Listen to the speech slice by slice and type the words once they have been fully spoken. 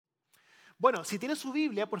Bueno, si tiene su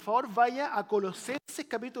Biblia, por favor vaya a Colosenses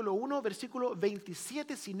capítulo 1, versículo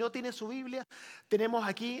 27. Si no tiene su Biblia, tenemos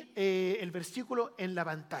aquí el versículo en la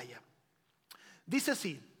pantalla. Dice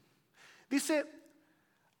así, dice,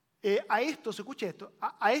 a estos, escuche esto,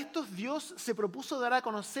 a estos Dios se propuso dar a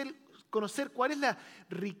conocer cuál es la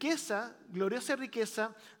riqueza, gloriosa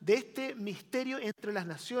riqueza de este misterio entre las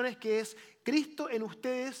naciones, que es Cristo en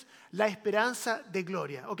ustedes, la esperanza de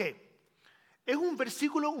gloria. Ok. Es un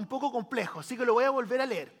versículo un poco complejo, así que lo voy a volver a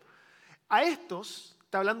leer. A estos,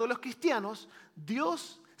 está hablando de los cristianos,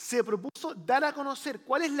 Dios se propuso dar a conocer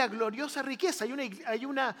cuál es la gloriosa riqueza. Hay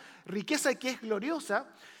una riqueza que es gloriosa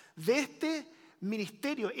de este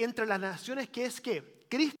ministerio entre las naciones, que es que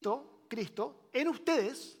Cristo, en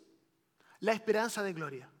ustedes, la esperanza de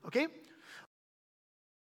gloria. ¿Ok?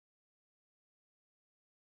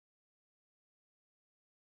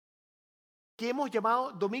 Que hemos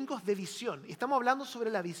llamado Domingos de Visión. Estamos hablando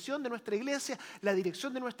sobre la visión de nuestra iglesia, la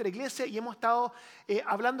dirección de nuestra iglesia, y hemos estado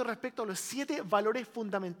hablando respecto a los 7 valores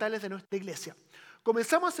fundamentales de nuestra iglesia.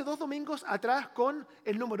 Comenzamos hace 2 domingos atrás con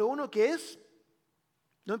el número 1, que es,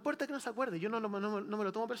 no importa que no se acuerde, yo no me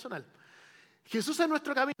lo tomo personal. Jesús es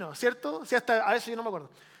nuestro camino, ¿cierto? Sí, hasta a veces yo no me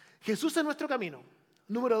acuerdo. Jesús es nuestro camino.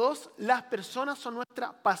 Número 2, las personas son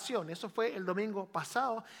nuestra pasión. Eso fue el domingo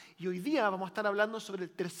pasado. Y hoy día vamos a estar hablando sobre el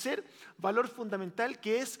tercer valor fundamental,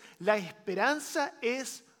 que es la esperanza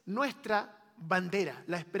es nuestra bandera.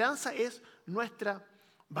 La esperanza es nuestra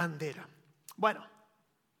bandera. Bueno,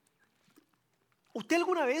 ¿usted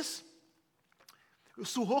alguna vez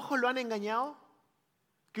sus ojos lo han engañado?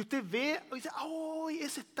 Que usted ve y dice, ¡oh,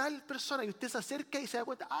 esa es tal persona! Y usted se acerca y se da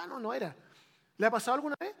cuenta, no era. ¿Le ha pasado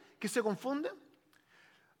alguna vez que se confunde?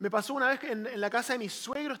 Me pasó una vez que en la casa de mi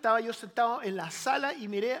suegro estaba yo sentado en la sala y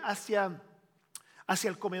miré hacia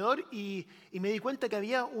el comedor y me di cuenta que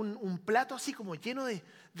había un plato así como lleno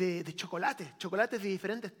de chocolates de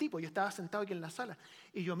diferentes tipos. Yo estaba sentado aquí en la sala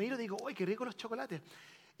y yo miro y digo, ¡ay, qué ricos los chocolates!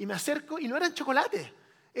 Y me acerco y no eran chocolates,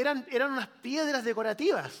 eran unas piedras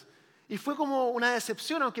decorativas. Y fue como una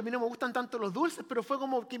decepción, aunque a mí no me gustan tanto los dulces, pero fue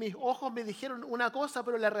como que mis ojos me dijeron una cosa,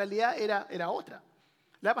 pero la realidad era otra.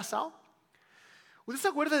 ¿Le ha pasado? ¿Usted se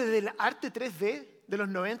acuerda del arte 3D de los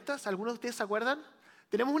 90? ¿Algunos de ustedes se acuerdan?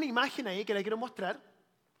 Tenemos una imagen ahí que la quiero mostrar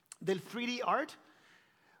del 3D art.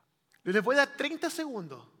 Les voy a dar 30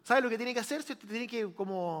 segundos. ¿Sabe lo que tiene que hacer? Si usted tiene que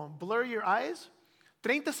como blur your eyes,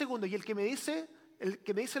 30 segundos. Y el que me dice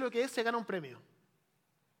lo que es, se gana un premio.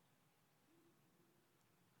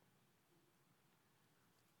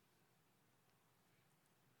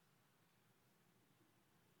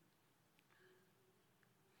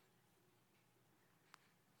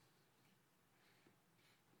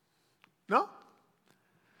 ¿No?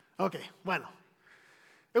 Ok, bueno.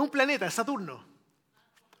 Es un planeta, es Saturno.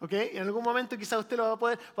 ¿Ok? En algún momento quizás usted lo va a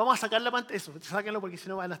poder. Vamos a sacar la pantalla. Eso, sáquenlo porque si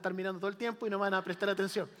no van a estar mirando todo el tiempo y no van a prestar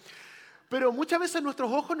atención. Pero muchas veces nuestros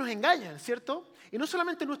ojos nos engañan, ¿cierto? Y no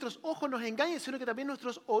solamente nuestros ojos nos engañan, sino que también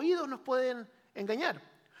nuestros oídos nos pueden engañar.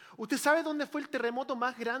 ¿Usted sabe dónde fue el terremoto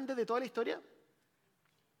más grande de toda la historia?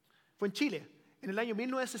 Fue en Chile, en el año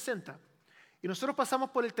 1960. Y nosotros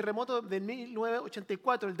pasamos por el terremoto de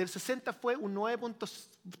 1984, el del 60 fue un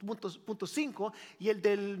 9.5 y el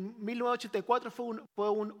del 1984 fue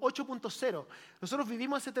un 8.0. Nosotros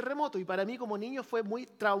vivimos ese terremoto y para mí como niño fue muy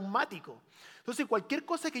traumático. Entonces cualquier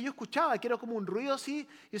cosa que yo escuchaba, que era como un ruido así,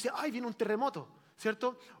 yo decía, ¡ay, viene un terremoto!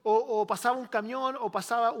 ¿Cierto? O pasaba un camión o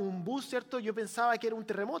pasaba un bus, ¿cierto? Yo pensaba que era un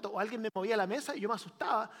terremoto o alguien me movía la mesa y yo me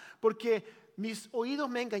asustaba porque mis oídos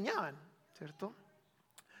me engañaban, ¿cierto?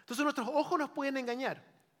 Entonces nuestros ojos nos pueden engañar,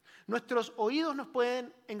 nuestros oídos nos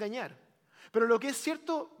pueden engañar, pero lo que es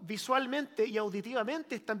cierto visualmente y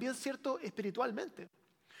auditivamente es también cierto espiritualmente.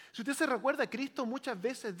 Si usted se recuerda, Cristo muchas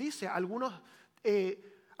veces dice, algunos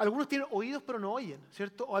tienen oídos pero no oyen,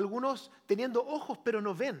 ¿cierto? O algunos teniendo ojos pero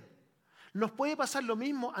no ven. Nos puede pasar lo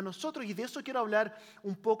mismo a nosotros y de eso quiero hablar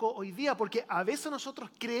un poco hoy día, porque a veces nosotros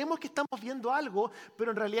creemos que estamos viendo algo,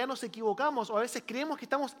 pero en realidad nos equivocamos, o a veces creemos que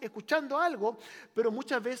estamos escuchando algo, pero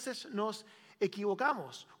muchas veces nos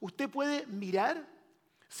equivocamos. Usted puede mirar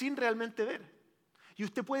sin realmente ver y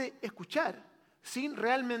usted puede escuchar sin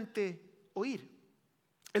realmente oír.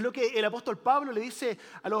 Es lo que el apóstol Pablo le dice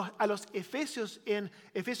a los efesios en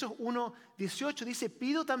Efesios 1:18. Dice,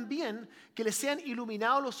 pido también que les sean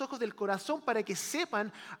iluminados los ojos del corazón para que sepan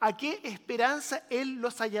a qué esperanza Él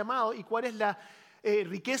los ha llamado y cuál es la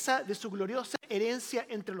riqueza de su gloriosa herencia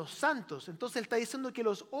entre los santos. Entonces Él está diciendo que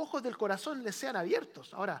los ojos del corazón les sean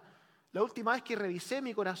abiertos. Ahora, la última vez que revisé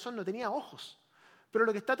mi corazón no tenía ojos. Pero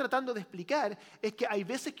lo que está tratando de explicar es que hay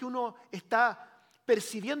veces que uno está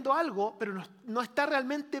percibiendo algo, pero no está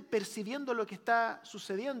realmente percibiendo lo que está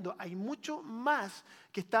sucediendo. Hay mucho más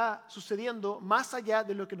que está sucediendo más allá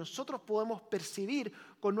de lo que nosotros podemos percibir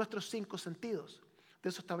con nuestros 5 sentidos. De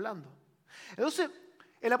eso está hablando. Entonces,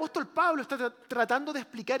 el apóstol Pablo está tratando de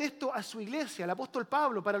explicar esto a su iglesia. El apóstol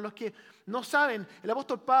Pablo, para los que no saben, el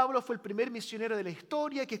apóstol Pablo fue el primer misionero de la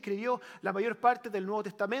historia que escribió la mayor parte del Nuevo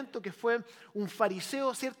Testamento, que fue un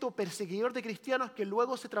fariseo, ¿cierto?, perseguidor de cristianos que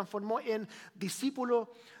luego se transformó en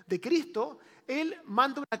discípulo de Cristo. Él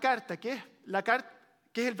manda una carta, que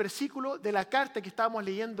es el versículo de la carta que estábamos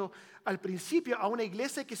leyendo al principio, a una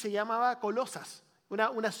iglesia que se llamaba Colosas,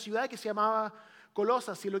 una ciudad que se llamaba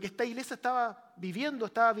Colosas, y lo que esta iglesia estaba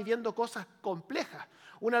viviendo cosas complejas.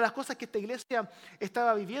 Una de las cosas que esta iglesia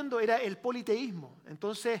estaba viviendo era el politeísmo.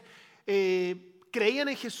 Entonces, creían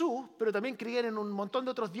en Jesús, pero también creían en un montón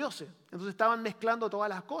de otros dioses. Entonces estaban mezclando todas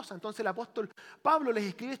las cosas. Entonces el apóstol Pablo les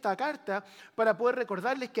escribe esta carta para poder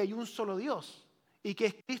recordarles que hay un solo Dios y que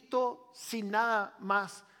es Cristo sin nada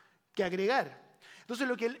más que agregar. Entonces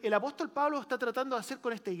lo que el apóstol Pablo está tratando de hacer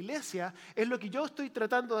con esta iglesia es lo que yo estoy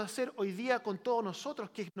tratando de hacer hoy día con todos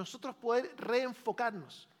nosotros, que es nosotros poder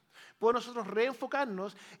reenfocarnos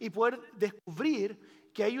y poder descubrir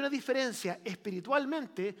que hay una diferencia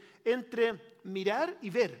espiritualmente entre mirar y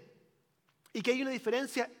ver, y que hay una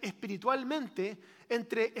diferencia espiritualmente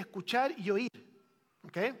entre escuchar y oír.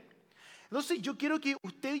 ¿Okay? Entonces yo quiero que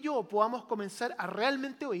usted y yo podamos comenzar a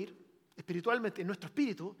realmente oír espiritualmente en nuestro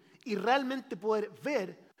espíritu y realmente poder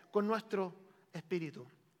ver con nuestro espíritu.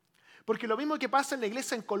 Porque lo mismo que pasa en la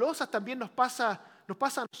iglesia en Colosas también nos pasa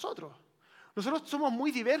a nosotros. Nosotros somos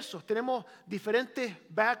muy diversos, tenemos diferentes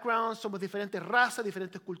backgrounds, somos diferentes razas,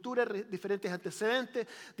 diferentes culturas, diferentes antecedentes,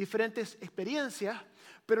 diferentes experiencias,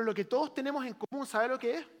 pero lo que todos tenemos en común, ¿sabe lo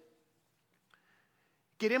que es?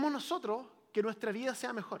 Queremos nosotros que nuestra vida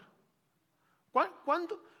sea mejor.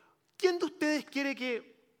 ¿Quién de ustedes quiere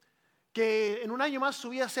que en un año más su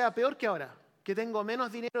vida sea peor que ahora? Que tenga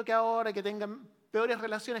menos dinero que ahora, que tenga peores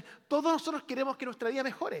relaciones. Todos nosotros queremos que nuestra vida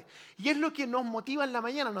mejore. Y es lo que nos motiva en la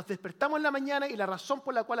mañana. Nos despertamos en la mañana y la razón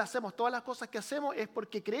por la cual hacemos todas las cosas que hacemos es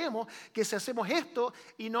porque creemos que si hacemos esto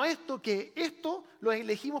y no esto, que esto lo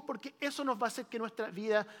elegimos porque eso nos va a hacer que nuestra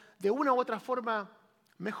vida de una u otra forma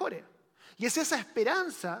mejore. Y es esa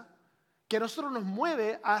esperanza que a nosotros nos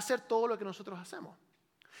mueve a hacer todo lo que nosotros hacemos.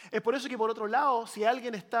 Es por eso que, por otro lado, si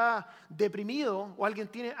alguien está deprimido o alguien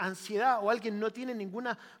tiene ansiedad o alguien no tiene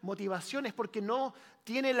ninguna motivación, es porque no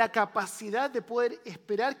tiene la capacidad de poder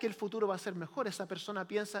esperar que el futuro va a ser mejor. Esa persona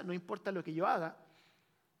piensa, no importa lo que yo haga,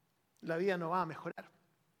 la vida no va a mejorar.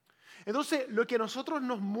 Entonces, lo que a nosotros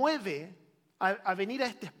nos mueve a venir a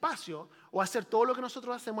este espacio o a hacer todo lo que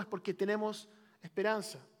nosotros hacemos es porque tenemos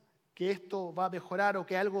esperanza, que esto va a mejorar o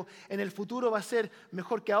que algo en el futuro va a ser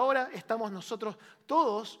mejor que ahora. Estamos nosotros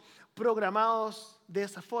todos programados de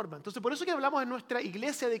esa forma. Entonces, por eso que hablamos en nuestra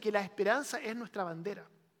iglesia de que la esperanza es nuestra bandera.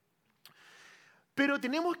 Pero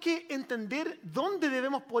tenemos que entender dónde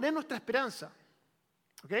debemos poner nuestra esperanza.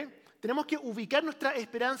 ¿Okay? Tenemos que ubicar nuestra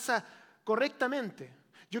esperanza correctamente.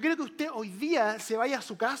 Yo quiero que usted hoy día se vaya a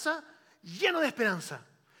su casa lleno de esperanza.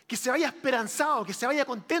 Que se vaya esperanzado, que se vaya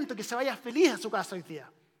contento, que se vaya feliz a su casa hoy día.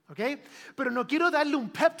 ¿Okay? Pero no quiero darle un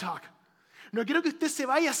pep talk. No quiero que usted se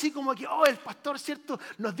vaya así como que, el pastor, ¿cierto?,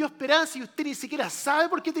 nos dio esperanza y usted ni siquiera sabe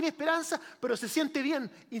por qué tiene esperanza, pero se siente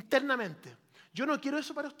bien internamente. Yo no quiero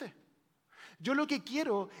eso para usted. Yo lo que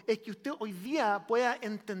quiero es que usted hoy día pueda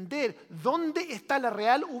entender dónde está la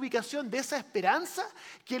real ubicación de esa esperanza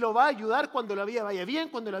que lo va a ayudar cuando la vida vaya bien,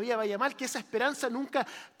 cuando la vida vaya mal, que esa esperanza nunca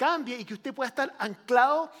cambie y que usted pueda estar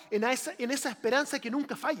anclado en esa esperanza que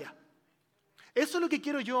nunca falla. Eso es lo que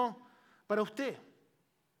quiero yo para usted.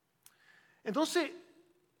 Entonces,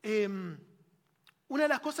 una de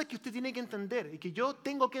las cosas que usted tiene que entender y que yo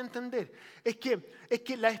tengo que entender es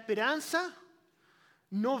que la esperanza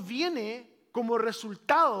no viene como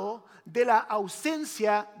resultado de la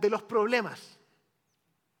ausencia de los problemas.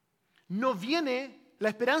 La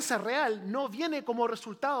esperanza real no viene como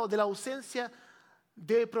resultado de la ausencia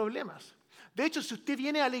de problemas. De hecho, si usted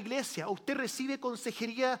viene a la iglesia, usted recibe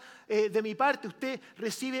consejería de mi parte, usted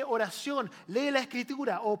recibe oración, lee la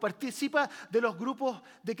Escritura o participa de los grupos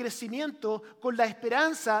de crecimiento con la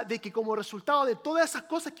esperanza de que como resultado de todas esas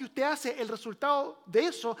cosas que usted hace, el resultado de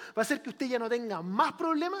eso va a ser que usted ya no tenga más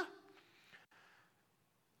problemas,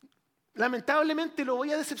 lamentablemente lo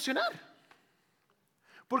voy a decepcionar.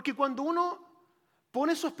 Porque cuando uno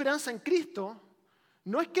pone su esperanza en Cristo,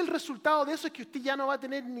 no es que el resultado de eso es que usted ya no va a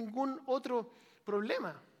tener ningún otro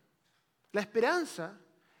problema. La esperanza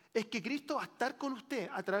es que Cristo va a estar con usted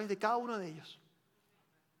a través de cada uno de ellos.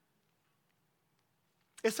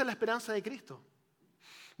 Esa es la esperanza de Cristo.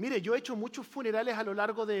 Mire, yo he hecho muchos funerales a lo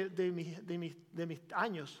largo de mis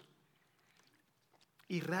años.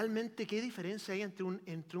 Y realmente, ¿qué diferencia hay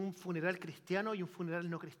entre un funeral cristiano y un funeral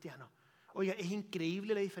no cristiano? Oiga, es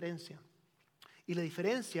increíble la diferencia. Y la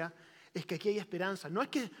diferencia es que aquí hay esperanza. No es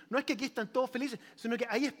que aquí están todos felices, sino que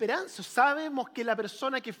hay esperanza. Sabemos que la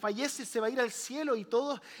persona que fallece se va a ir al cielo y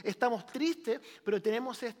todos estamos tristes, pero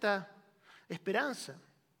tenemos esta esperanza.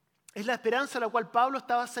 Es la esperanza a la cual Pablo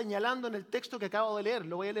estaba señalando en el texto que acabo de leer.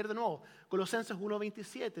 Lo voy a leer de nuevo. Colosenses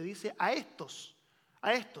 1:27 dice, a estos,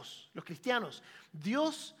 los cristianos,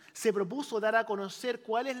 Dios se propuso dar a conocer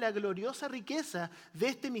cuál es la gloriosa riqueza de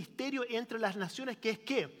este misterio entre las naciones, que es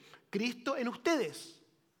 ¿qué? Cristo en ustedes.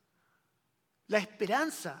 La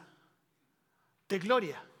esperanza de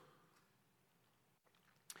gloria.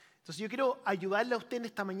 Entonces yo quiero ayudarle a usted en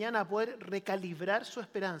esta mañana a poder recalibrar su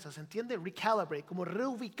esperanza. ¿Se entiende? Recalibrate, como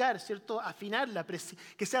reubicar, ¿cierto? Afinarla,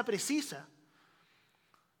 que sea precisa.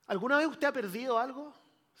 ¿Alguna vez usted ha perdido algo?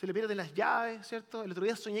 Se le pierden las llaves, ¿cierto? El otro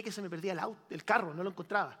día soñé que se me perdía el carro, no lo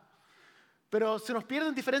encontraba. Pero se nos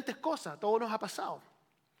pierden diferentes cosas, todo nos ha pasado.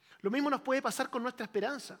 Lo mismo nos puede pasar con nuestra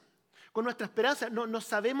esperanza. Con nuestra esperanza no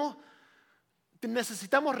sabemos,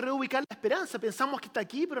 necesitamos reubicar la esperanza. Pensamos que está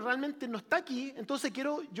aquí, pero realmente no está aquí. Entonces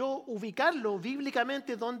quiero yo ubicarlo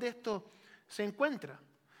bíblicamente donde esto se encuentra.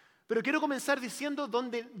 Pero quiero comenzar diciendo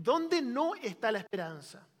dónde no está la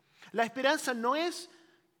esperanza. La esperanza no es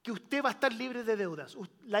que usted va a estar libre de deudas.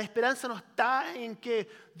 La esperanza no está en que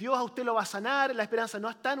Dios a usted lo va a sanar. La esperanza no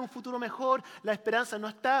está en un futuro mejor. La esperanza no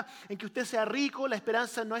está en que usted sea rico. La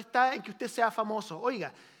esperanza no está en que usted sea famoso.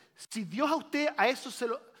 Oiga, si Dios a usted a eso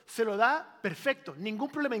se lo da, perfecto, ningún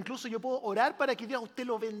problema. Incluso yo puedo orar para que Dios a usted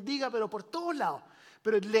lo bendiga, pero por todos lados.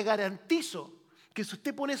 Pero le garantizo que si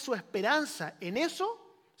usted pone su esperanza en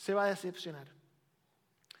eso, se va a decepcionar.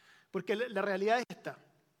 Porque la realidad es esta.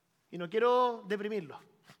 Y no quiero deprimirlo.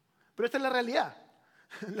 Pero esta es la realidad.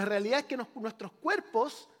 La realidad es que nuestros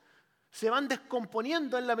cuerpos se van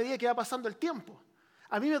descomponiendo en la medida que va pasando el tiempo.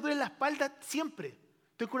 A mí me duele la espalda siempre.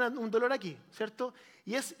 Estoy con un dolor aquí, ¿cierto?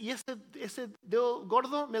 Y ese dedo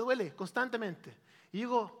gordo me duele constantemente. Y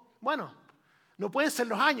digo, bueno, no pueden ser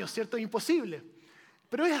los años, ¿cierto? Es imposible.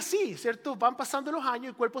 Pero es así, ¿cierto? Van pasando los años y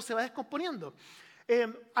el cuerpo se va descomponiendo.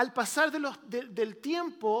 Al pasar del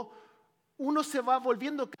tiempo, uno se va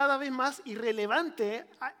volviendo cada vez más irrelevante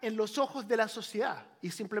en los ojos de la sociedad y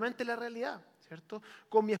simplemente la realidad, ¿cierto?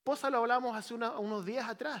 Con mi esposa lo hablamos hace unos días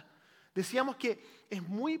atrás. Decíamos que es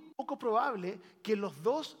muy poco probable que los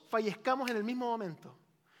dos fallezcamos en el mismo momento.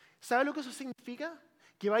 ¿Sabe lo que eso significa?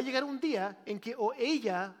 Que va a llegar un día en que o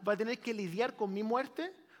ella va a tener que lidiar con mi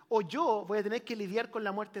muerte o yo voy a tener que lidiar con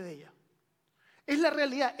la muerte de ella. Es la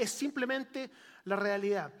realidad, es simplemente la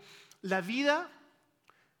realidad. La vida,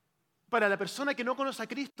 para la persona que no conoce a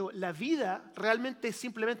Cristo, la vida realmente es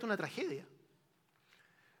simplemente una tragedia.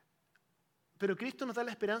 Pero Cristo nos da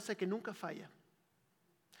la esperanza de que nunca falla.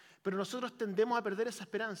 Pero nosotros tendemos a perder esa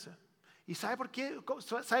esperanza. ¿Y sabe por qué?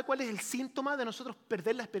 ¿Sabe cuál es el síntoma de nosotros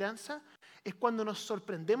perder la esperanza? Es cuando nos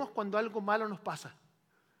sorprendemos cuando algo malo nos pasa.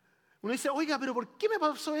 Uno dice, oiga, pero ¿por qué me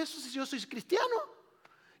pasó eso si yo soy cristiano?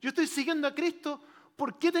 Yo estoy siguiendo a Cristo.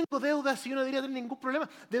 ¿Por qué tengo deudas si yo no debería tener ningún problema?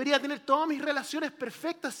 Debería tener todas mis relaciones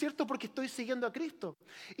perfectas, ¿cierto? Porque estoy siguiendo a Cristo.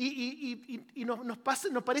 Y nos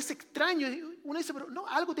parece extraño. Uno dice, pero no,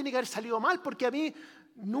 algo tiene que haber salido mal, porque a mí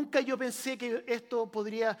nunca yo pensé que esto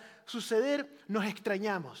podría suceder. Nos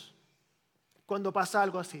extrañamos cuando pasa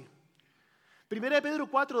algo así. Primera de Pedro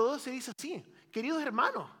 4:12 dice así, queridos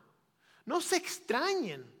hermanos, no se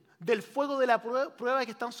extrañen del fuego de la prueba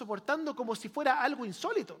que están soportando como si fuera algo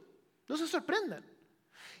insólito. No se sorprendan.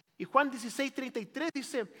 Y Juan 16:33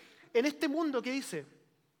 dice, en este mundo, ¿qué dice?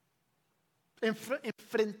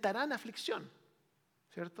 Enfrentarán aflicción,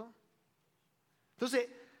 ¿cierto? Entonces,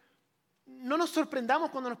 no nos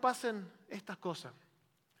sorprendamos cuando nos pasen estas cosas.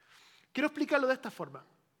 Quiero explicarlo de esta forma.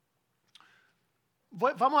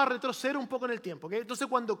 Vamos a retroceder un poco en el tiempo, ¿ok? Entonces,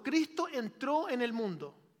 cuando Cristo entró en el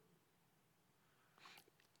mundo,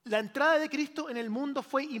 la entrada de Cristo en el mundo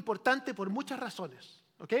fue importante por muchas razones,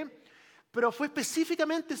 ¿ok? Pero fue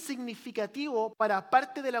específicamente significativo para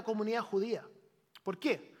parte de la comunidad judía. ¿Por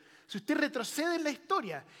qué? Si usted retrocede en la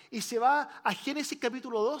historia y se va a Génesis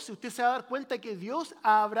capítulo 12, usted se va a dar cuenta que Dios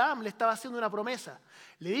a Abraham le estaba haciendo una promesa.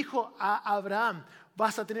 Le dijo a Abraham,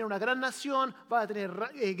 vas a tener una gran nación, vas a tener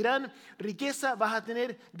gran riqueza, vas a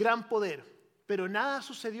tener gran poder. Pero nada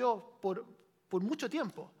sucedió por mucho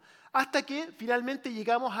tiempo. Hasta que finalmente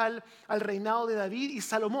llegamos al reinado de David y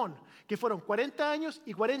Salomón, que fueron 40 años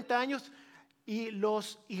y 40 años, y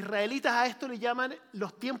los israelitas a esto le llaman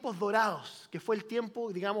los tiempos dorados, que fue el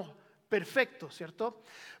tiempo, digamos, perfecto, ¿cierto?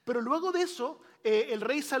 Pero luego de eso, el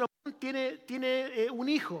rey Salomón tiene un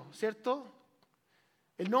hijo, ¿cierto?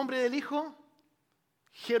 El nombre del hijo,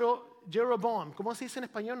 Jeroboam. ¿Cómo se dice en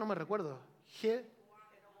español? No me recuerdo.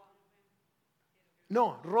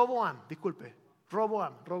 Roboam, disculpe.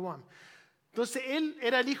 Roboam. Entonces, él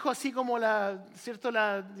era el hijo así como ¿cierto?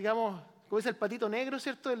 Digamos, como dice el patito negro,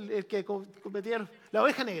 ¿cierto? El que cometía la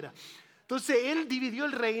oveja negra. Entonces, él dividió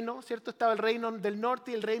el reino, ¿cierto? Estaba el reino del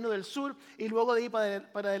norte y el reino del sur, y luego de ahí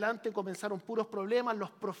para adelante comenzaron puros problemas.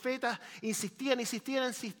 Los profetas insistían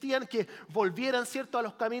que volvieran, ¿cierto?, a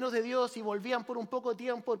los caminos de Dios, y volvían por un poco de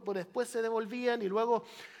tiempo, por después se devolvían, y luego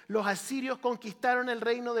los asirios conquistaron el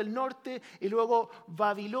reino del norte, y luego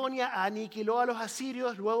Babilonia aniquiló a los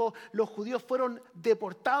asirios, luego los judíos fueron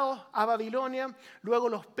deportados a Babilonia, luego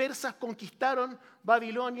los persas conquistaron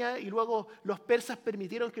Babilonia, y luego los persas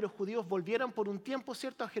permitieron que los judíos volvieran por un tiempo,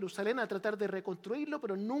 ¿cierto?, a Jerusalén a tratar de reconstruirlo,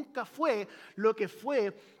 pero nunca fue lo que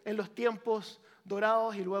fue en los tiempos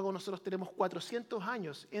dorados, y luego nosotros tenemos 400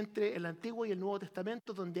 años entre el Antiguo y el Nuevo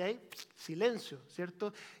Testamento donde hay silencio,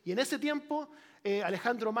 ¿cierto? Y en ese tiempo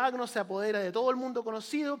Alejandro Magno se apodera de todo el mundo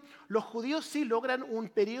conocido. Los judíos sí logran un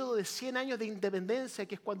periodo de 100 años de independencia,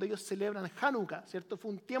 que es cuando ellos celebran Hanukkah, ¿cierto? Fue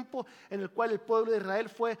un tiempo en el cual el pueblo de Israel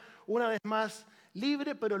fue una vez más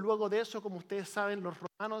libre, pero luego de eso, como ustedes saben, los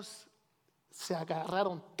romanos se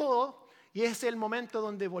agarraron todo, y ese es el momento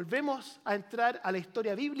donde volvemos a entrar a la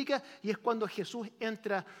historia bíblica, y es cuando Jesús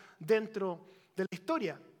entra dentro de la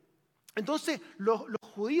historia. Entonces, los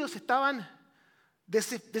judíos estaban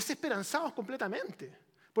desesperanzados completamente,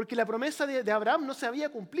 porque la promesa de Abraham no se había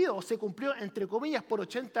cumplido, o se cumplió entre comillas por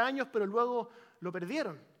 80 años, pero luego lo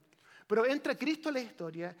perdieron. Pero entra Cristo a la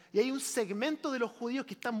historia, y hay un segmento de los judíos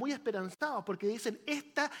que están muy esperanzados, porque dicen,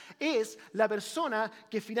 esta es la persona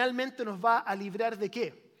que finalmente nos va a librar ¿de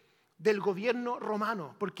qué? Del gobierno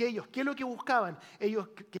romano. Porque ellos, ¿qué es lo que buscaban? Ellos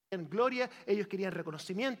querían gloria, ellos querían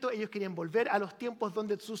reconocimiento, ellos querían volver a los tiempos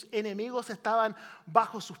donde sus enemigos estaban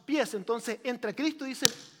bajo sus pies. Entonces entra Cristo y dicen,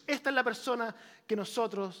 esta es la persona que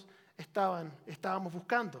nosotros estábamos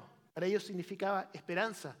buscando. Para ellos significaba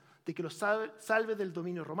esperanza de que los salve del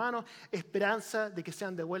dominio romano, esperanza de que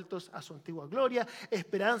sean devueltos a su antigua gloria,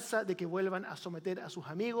 esperanza de que vuelvan a someter a sus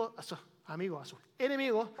a sus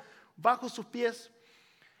enemigos bajo sus pies.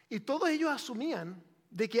 Y todos ellos asumían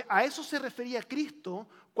de que a eso se refería Cristo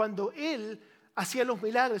cuando Él hacía los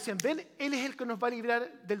milagros. Decían, ven, Él es el que nos va a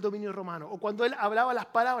librar del dominio romano. O cuando Él hablaba las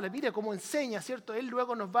parábolas, mira cómo enseña, ¿cierto? Él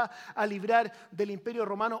luego nos va a librar del imperio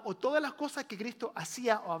romano. O todas las cosas que Cristo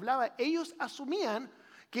hacía o hablaba, ellos asumían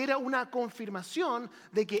que era una confirmación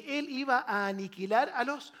de que Él iba a aniquilar a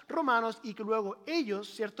los romanos, y que luego ellos,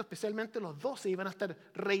 ¿cierto?, especialmente los 12, iban a estar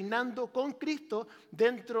reinando con Cristo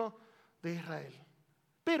dentro de Israel.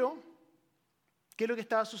 Pero, ¿qué es lo que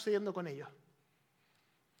estaba sucediendo con ellos?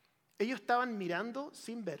 Ellos estaban mirando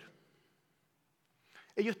sin ver.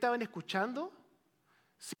 Ellos estaban escuchando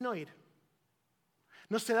sin oír.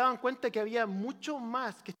 No se daban cuenta que había mucho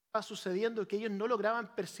más que estaba sucediendo que ellos no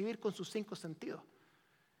lograban percibir con sus 5 sentidos.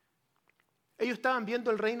 Ellos estaban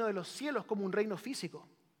viendo el reino de los cielos como un reino físico,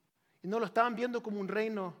 y no lo estaban viendo como un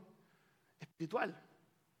reino espiritual.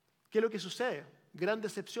 ¿Qué es lo que sucede? Gran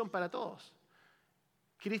decepción para todos.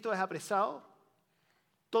 Cristo es apresado,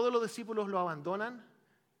 todos los discípulos lo abandonan,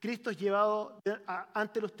 Cristo es llevado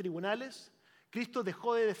ante los tribunales, Cristo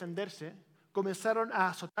dejó de defenderse, comenzaron a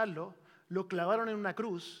azotarlo, lo clavaron en una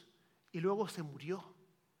cruz y luego se murió.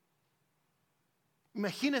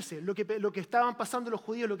 Imagínense lo que estaban pasando los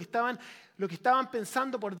judíos, lo que estaban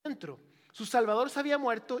pensando por dentro. Su Salvador se había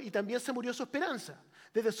muerto y también se murió su esperanza.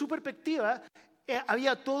 Desde su perspectiva,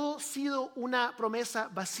 había todo sido una promesa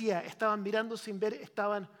vacía. Estaban mirando sin ver,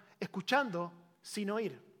 estaban escuchando sin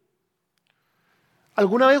oír.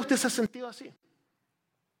 ¿Alguna vez usted se ha sentido así?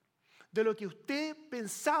 De lo que usted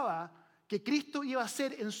pensaba que Cristo iba a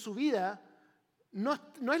hacer en su vida, no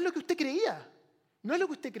es lo que usted creía. No es lo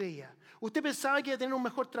que usted creía. Usted pensaba que iba a tener un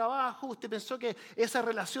mejor trabajo, usted pensó que esa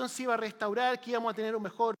relación se iba a restaurar, que íbamos a tener un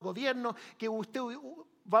mejor gobierno, que usted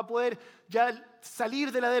va a poder ya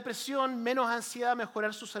salir de la depresión, menos ansiedad,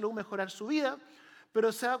 mejorar su salud, mejorar su vida.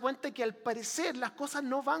 Pero se da cuenta que al parecer las cosas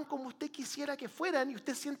no van como usted quisiera que fueran, y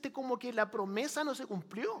usted siente como que la promesa no se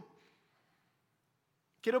cumplió.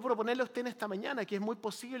 Quiero proponerle a usted en esta mañana que es muy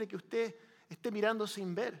posible que usted esté mirando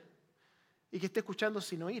sin ver y que esté escuchando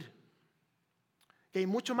sin oír. Que hay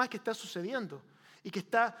mucho más que está sucediendo y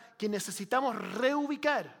que necesitamos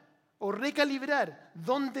reubicar o recalibrar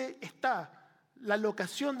dónde está la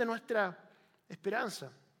locación de nuestra esperanza.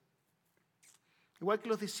 Igual que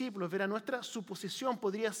los discípulos, nuestra suposición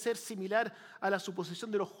podría ser similar a la suposición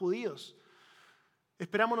de los judíos.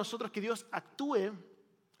 Esperamos nosotros que Dios actúe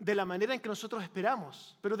de la manera en que nosotros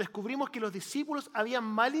esperamos, pero descubrimos que los discípulos habían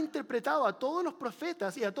malinterpretado a todos los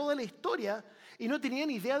profetas y a toda la historia y no tenían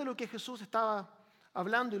idea de lo que Jesús estaba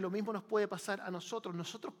hablando, y lo mismo nos puede pasar a nosotros.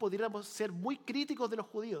 Nosotros podríamos ser muy críticos de los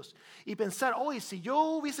judíos y pensar, oye, si yo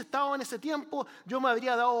hubiese estado en ese tiempo, yo me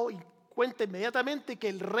habría dado cuenta inmediatamente que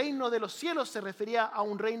el reino de los cielos se refería a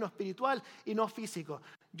un reino espiritual y no físico.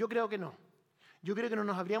 Yo creo que no. Yo creo que no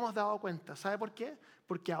nos habríamos dado cuenta. ¿Sabe por qué?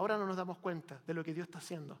 Porque ahora no nos damos cuenta de lo que Dios está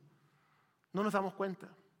haciendo. No nos damos cuenta.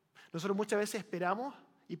 Nosotros muchas veces esperamos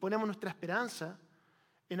y ponemos nuestra esperanza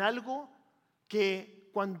en algo que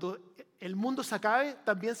cuando el mundo se acabe,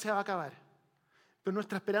 también se va a acabar. Pero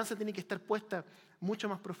nuestra esperanza tiene que estar puesta mucho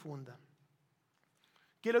más profunda.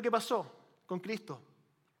 ¿Qué es lo que pasó con Cristo?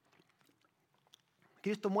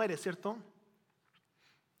 Cristo muere, ¿cierto?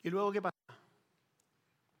 ¿Y luego qué pasa?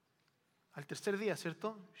 Al tercer día,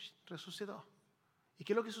 ¿cierto? Resucitó. ¿Y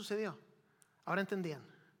qué es lo que sucedió? Ahora entendían.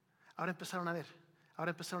 Ahora empezaron a ver.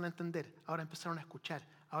 Ahora empezaron a entender. Ahora empezaron a escuchar.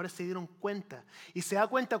 Ahora se dieron cuenta. Y se da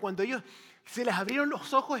cuenta cuando ellos se les abrieron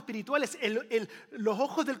los ojos espirituales, los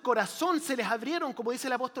ojos del corazón se les abrieron, como dice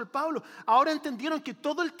el apóstol Pablo. Ahora entendieron que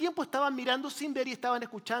todo el tiempo estaban mirando sin ver y estaban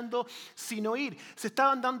escuchando sin oír. Se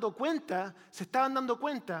estaban dando cuenta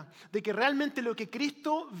de que realmente lo que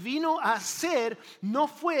Cristo vino a hacer no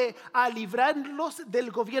fue a librarlos del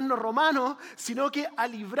gobierno romano, sino que a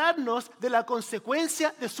librarnos de la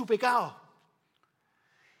consecuencia de su pecado.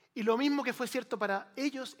 Y lo mismo que fue cierto para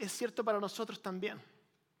ellos es cierto para nosotros también.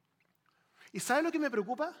 ¿Y sabe lo que me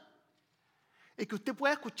preocupa? Es que usted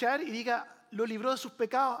pueda escuchar y diga, lo libró de sus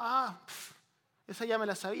pecados. Esa ya me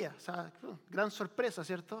la sabía. O sea, gran sorpresa,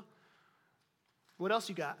 ¿cierto? What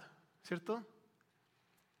else you got? ¿Cierto?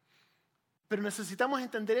 Pero necesitamos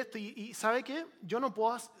entender esto. Y ¿sabe qué? Yo no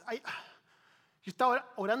puedo... Yo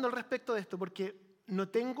estaba orando al respecto de esto porque no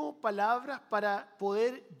tengo palabras para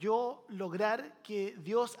poder yo lograr que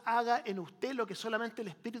Dios haga en usted lo que solamente el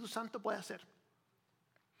Espíritu Santo puede hacer.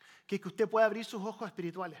 Que es que usted pueda abrir sus ojos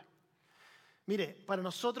espirituales. Mire, para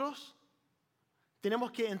nosotros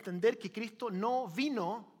tenemos que entender que Cristo no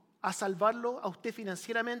vino a salvarlo a usted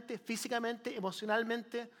financieramente, físicamente,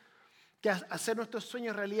 emocionalmente, que a hacer nuestros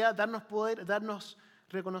sueños realidad, darnos poder, darnos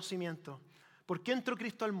reconocimiento. ¿Por qué entró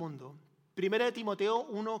Cristo al mundo? 1 Timoteo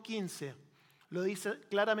 1:15 lo dice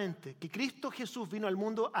claramente, que Cristo Jesús vino al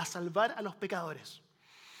mundo a salvar a los pecadores.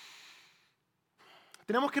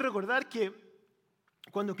 Tenemos que recordar que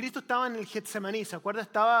cuando Cristo estaba en el Getsemaní, ¿se acuerda?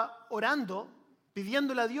 Estaba orando,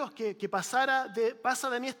 pidiéndole a Dios que pasa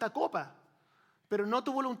de mí esta copa, pero no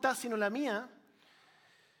tu voluntad sino la mía.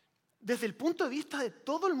 Desde el punto de vista de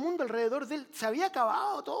todo el mundo alrededor de él, se había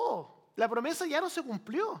acabado todo. La promesa ya no se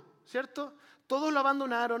cumplió, ¿cierto? Todos lo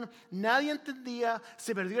abandonaron, nadie entendía,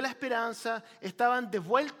 se perdió la esperanza, estaban de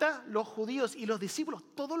vuelta los judíos y los discípulos,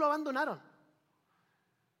 todos lo abandonaron.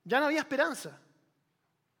 Ya no había esperanza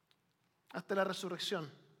hasta la resurrección.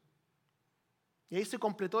 Y ahí se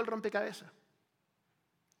completó el rompecabezas.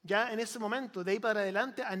 Ya en ese momento, de ahí para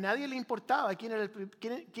adelante, a nadie le importaba quién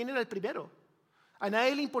era el primero. A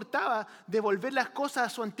nadie le importaba devolver las cosas a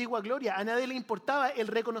su antigua gloria. A nadie le importaba el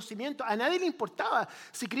reconocimiento. A nadie le importaba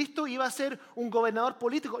si Cristo iba a ser un gobernador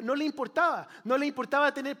político. No le importaba. No le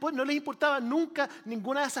importaba tener poder. No le importaba nunca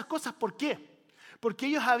ninguna de esas cosas. ¿Por qué? Porque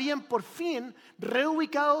ellos habían por fin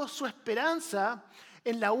reubicado su esperanza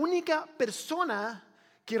en la única persona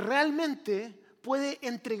que realmente puede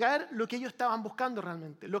entregar lo que ellos estaban buscando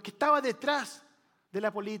realmente. Lo que estaba detrás de la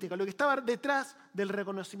política, lo que estaba detrás del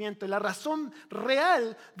reconocimiento, la razón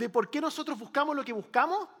real de por qué nosotros buscamos lo que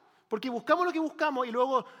buscamos, porque buscamos lo que buscamos y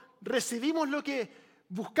luego recibimos lo que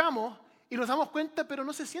buscamos y nos damos cuenta, pero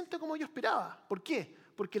no se siente como yo esperaba. ¿Por qué?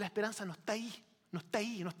 Porque la esperanza no está ahí, no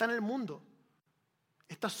está en el mundo.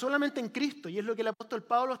 Está solamente en Cristo y es lo que el apóstol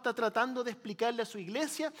Pablo está tratando de explicarle a su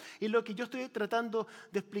iglesia y lo que yo estoy tratando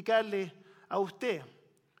de explicarle a usted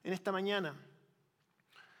en esta mañana.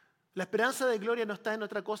 La esperanza de gloria no está en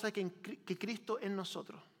otra cosa que Cristo en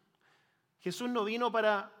nosotros. Jesús no vino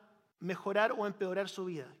para mejorar o empeorar su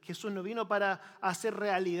vida. Jesús no vino para hacer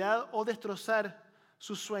realidad o destrozar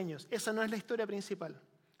sus sueños. Esa no es la historia principal.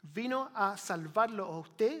 Vino a salvarlo a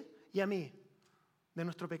usted y a mí de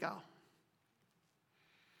nuestro pecado.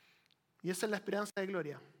 Y esa es la esperanza de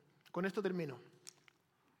gloria. Con esto termino.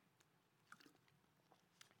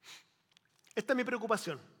 Esta es mi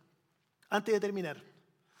preocupación. Antes de terminar.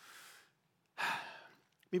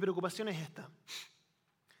 Mi preocupación es esta.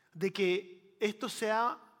 De que esto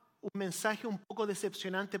sea un mensaje un poco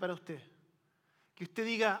decepcionante para usted. Que usted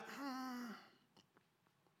diga,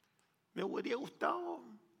 me hubiera gustado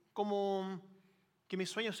como que mis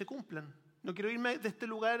sueños se cumplan. No quiero irme de este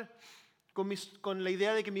lugar con la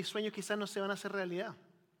idea de que mis sueños quizás no se van a hacer realidad.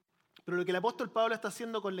 Pero lo que el apóstol Pablo está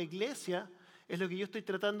haciendo con la iglesia es lo que yo estoy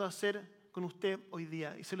tratando de hacer con usted hoy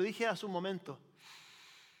día. Y se lo dije hace un momento,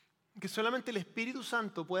 que solamente el Espíritu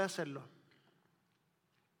Santo puede hacerlo.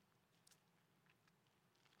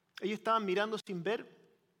 Ellos estaban mirando sin ver,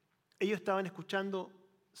 ellos estaban escuchando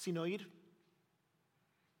sin oír.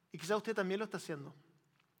 Y quizás usted también lo está haciendo.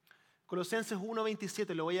 Colosenses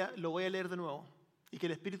 1:27, lo voy a leer de nuevo. Y que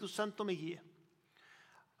el Espíritu Santo me guíe.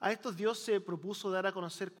 A estos Dios se propuso dar a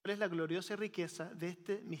conocer cuál es la gloriosa riqueza de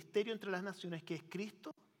este misterio entre las naciones, que es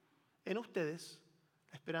Cristo en ustedes,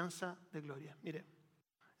 la esperanza de gloria. Mire,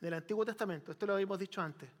 en el Antiguo Testamento, esto lo habíamos dicho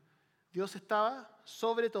antes, Dios estaba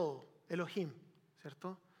sobre todo, Elohim,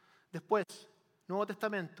 ¿cierto? Después, Nuevo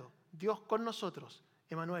Testamento, Dios con nosotros,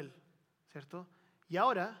 Emmanuel, ¿cierto? Y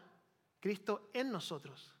ahora, Cristo en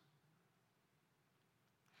nosotros.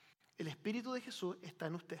 El Espíritu de Jesús está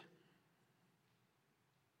en usted.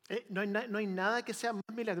 No hay nada que sea más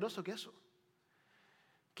milagroso que eso.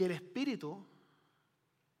 Que el Espíritu,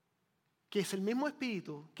 que es el mismo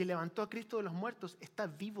Espíritu que levantó a Cristo de los muertos, está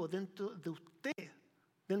vivo dentro de usted,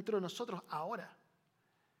 dentro de nosotros ahora.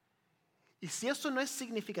 Y si eso no es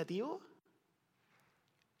significativo,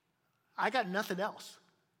 I got nothing else.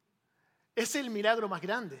 Ese es el milagro más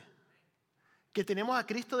grande. Que tenemos a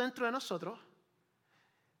Cristo dentro de nosotros,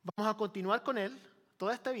 vamos a continuar con Él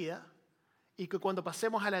toda esta vida, y que cuando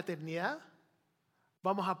pasemos a la eternidad,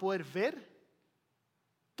 vamos a poder ver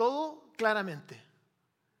todo claramente.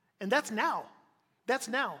 And that's now. That's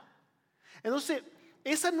now. Entonces,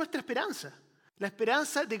 esa es nuestra esperanza. La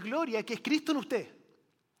esperanza de gloria que es Cristo en usted.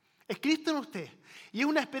 Es Cristo en usted. Y es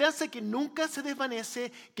una esperanza que nunca se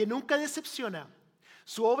desvanece, que nunca decepciona.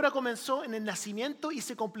 Su obra comenzó en el nacimiento y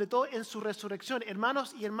se completó en su resurrección.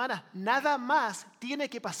 Hermanos y hermanas, nada más tiene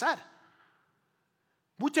que pasar.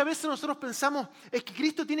 Muchas veces nosotros pensamos, es que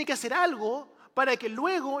Cristo tiene que hacer algo para que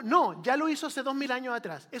luego, no, ya lo hizo hace 2000 años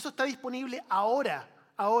atrás. Eso está disponible ahora.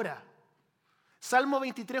 Salmo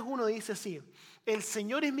 23:1 dice así, el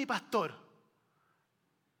Señor es mi pastor.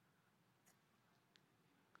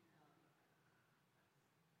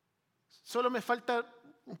 Solo me falta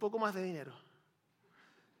un poco más de dinero.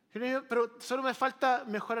 Pero solo me falta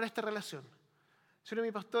mejorar esta relación. Señor,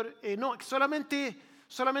 mi pastor, no, solamente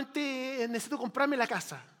necesito comprarme la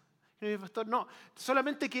casa. Señor, mi pastor, no,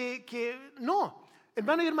 solamente no,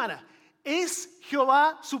 hermano y hermana, ¿es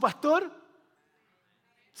Jehová su pastor?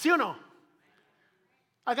 ¿Sí o no?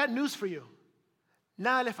 I got news for you.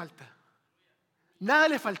 Nada le falta. Nada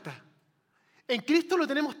le falta. En Cristo lo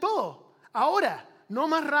tenemos todo. Ahora. No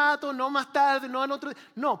más rato, no más tarde, no en otro.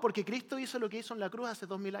 No, porque Cristo hizo lo que hizo en la cruz hace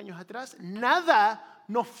 2000 años atrás. Nada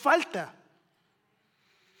nos falta.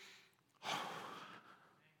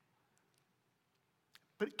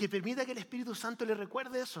 Que permita que el Espíritu Santo le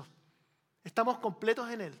recuerde eso. Estamos completos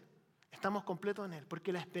en Él. Estamos completos en Él.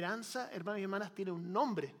 Porque la esperanza, hermanos y hermanas, tiene un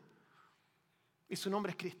nombre. Y su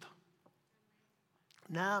nombre es Cristo.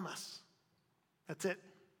 Nada más. That's it.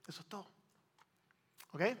 Eso es todo.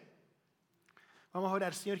 ¿Ok? Vamos a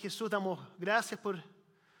orar. Señor Jesús, damos gracias por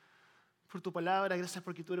tu palabra. Gracias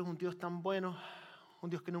porque tú eres un Dios tan bueno, un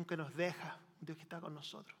Dios que nunca nos deja, un Dios que está con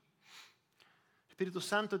nosotros. Espíritu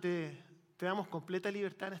Santo, te damos completa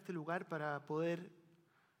libertad en este lugar para poder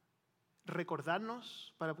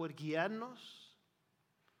recordarnos, para poder guiarnos,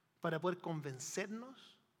 para poder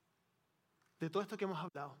convencernos de todo esto que hemos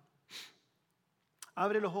hablado.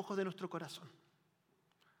 Abre los ojos de nuestro corazón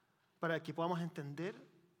para que podamos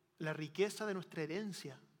entender la riqueza de nuestra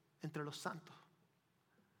herencia entre los santos.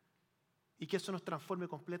 Y que eso nos transforme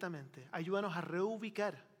completamente. Ayúdanos a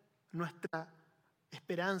reubicar nuestra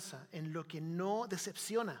esperanza en lo que no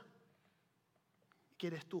decepciona, que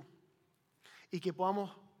eres tú. Y que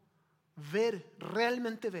podamos ver,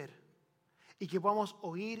 realmente ver. Y que podamos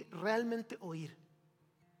oír, realmente oír.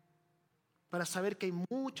 Para saber que hay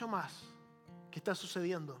mucho más que está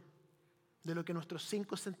sucediendo de lo que nuestros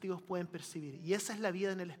 5 sentidos pueden percibir. Y esa es la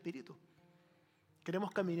vida en el Espíritu. Queremos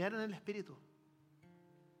caminar en el Espíritu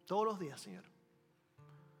todos los días, Señor.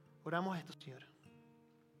 Oramos esto, Señor.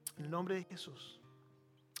 En el nombre de Jesús.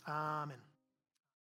 Amén.